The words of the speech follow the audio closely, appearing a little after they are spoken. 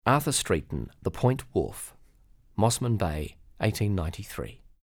Arthur Streeton, The Point Wharf, Mossman Bay, 1893.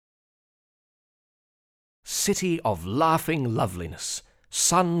 City of laughing loveliness,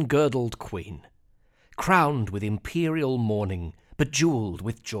 sun-girdled queen, crowned with imperial mourning, bejewelled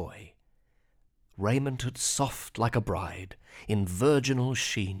with joy, raimented soft like a bride, in virginal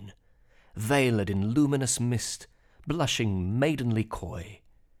sheen, veiled in luminous mist, blushing maidenly coy,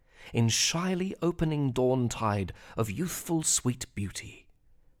 in shyly opening dawn-tide of youthful sweet beauty,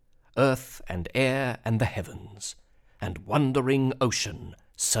 earth and air and the heavens, and wondering ocean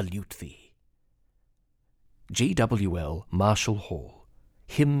salute thee. G.W.L. Marshall Hall,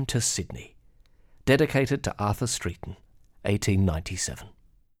 Hymn to Sydney, dedicated to Arthur Streeton, 1897.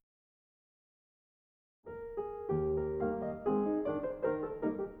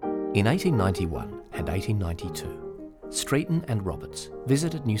 In 1891 and 1892, Streeton and Roberts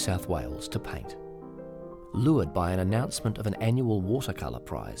visited New South Wales to paint, lured by an announcement of an annual watercolour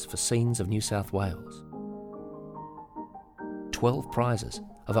prize for scenes of New South Wales. 12 prizes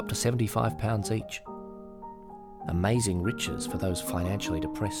of up to £75 each. Amazing riches for those financially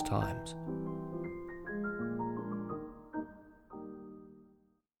depressed times.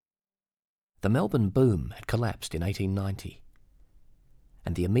 The Melbourne boom had collapsed in 1890,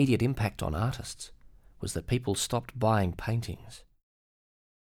 and the immediate impact on artists was that people stopped buying paintings.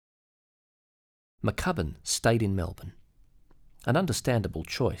 McCubbin stayed in Melbourne, an understandable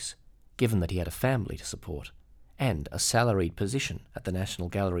choice given that he had a family to support and a salaried position at the National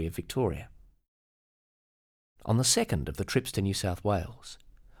Gallery of Victoria. On the second of the trips to New South Wales,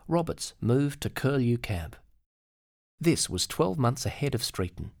 Roberts moved to Curlew Camp. This was 12 months ahead of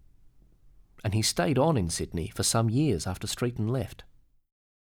Streeton, and he stayed on in Sydney for some years after Streeton left.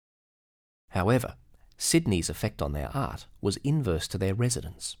 However, Sydney's effect on their art was inverse to their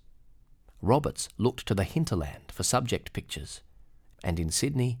residence. Roberts looked to the hinterland for subject pictures, and in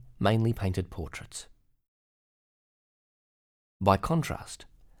Sydney mainly painted portraits. By contrast,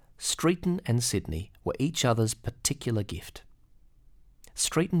 Streeton and Sydney were each other's particular gift.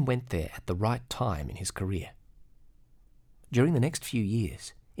 Streeton went there at the right time in his career. During the next few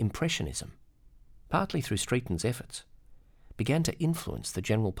years, Impressionism, partly through Streeton's efforts, began to influence the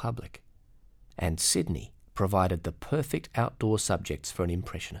general public, and Sydney provided the perfect outdoor subjects for an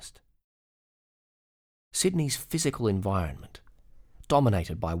Impressionist. Sydney's physical environment,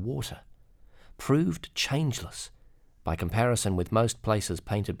 dominated by water, proved changeless by comparison with most places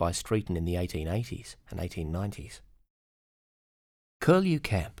painted by Streeton in the 1880s and 1890s. Curlew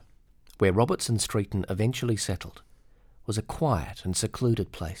Camp, where Roberts and Streeton eventually settled, was a quiet and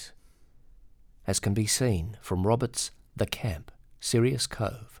secluded place, as can be seen from Roberts' The Camp, Sirius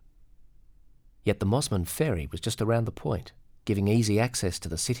Cove. Yet the Mossman Ferry was just around the point, giving easy access to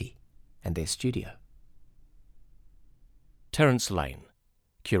the city and their studio. Terence Lane,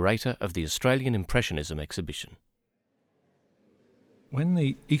 curator of the Australian Impressionism exhibition. When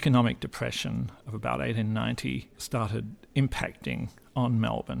the economic depression of about 1890 started impacting on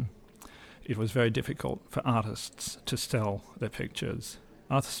Melbourne, it was very difficult for artists to sell their pictures.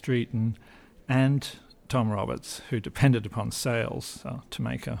 Arthur Streeton and Tom Roberts, who depended upon sales to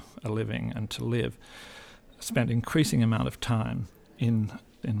make a living and to live, spent increasing amount of time in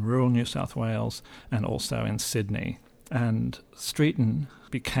rural New South Wales and also in Sydney. And Streeton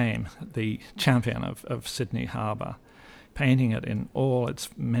became the champion of Sydney Harbour, painting it in all its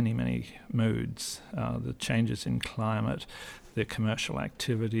many, many moods, the changes in climate, the commercial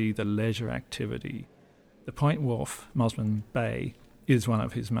activity, the leisure activity. The Point Wharf, Mossman Bay, is one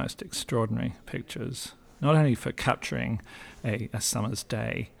of his most extraordinary pictures, not only for capturing a summer's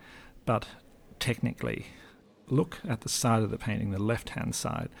day, but technically. Look at the side of the painting, the left-hand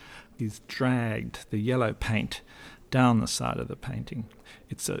side. He's dragged the yellow paint down the side of the painting.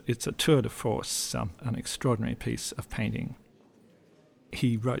 It's a tour de force, an extraordinary piece of painting.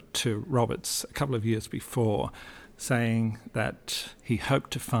 He wrote to Roberts a couple of years before saying that he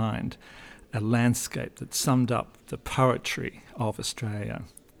hoped to find a landscape that summed up the poetry of Australia.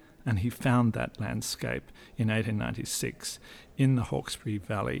 And he found that landscape in 1896 in the Hawkesbury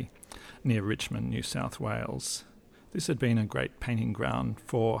Valley near Richmond, New South Wales. This had been a great painting ground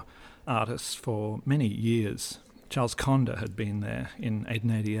for artists for many years. Charles Conder had been there in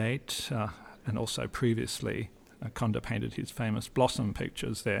 1888 and also previously. Conder painted his famous Blossom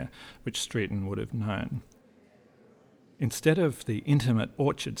pictures there, which Streeton would have known. Instead of the intimate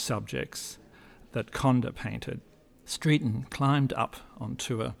orchard subjects that Conder painted, Streeton climbed up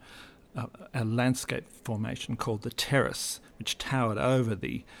onto a landscape formation called the Terrace, which towered over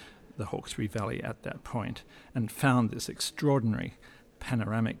the Hawkesbury Valley at that point, and found this extraordinary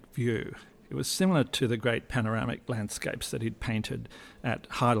panoramic view It was similar to the great panoramic landscapes that he'd painted at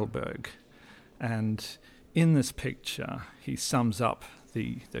Heidelberg. And in this picture, he sums up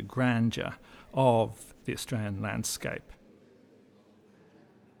the grandeur of the Australian landscape.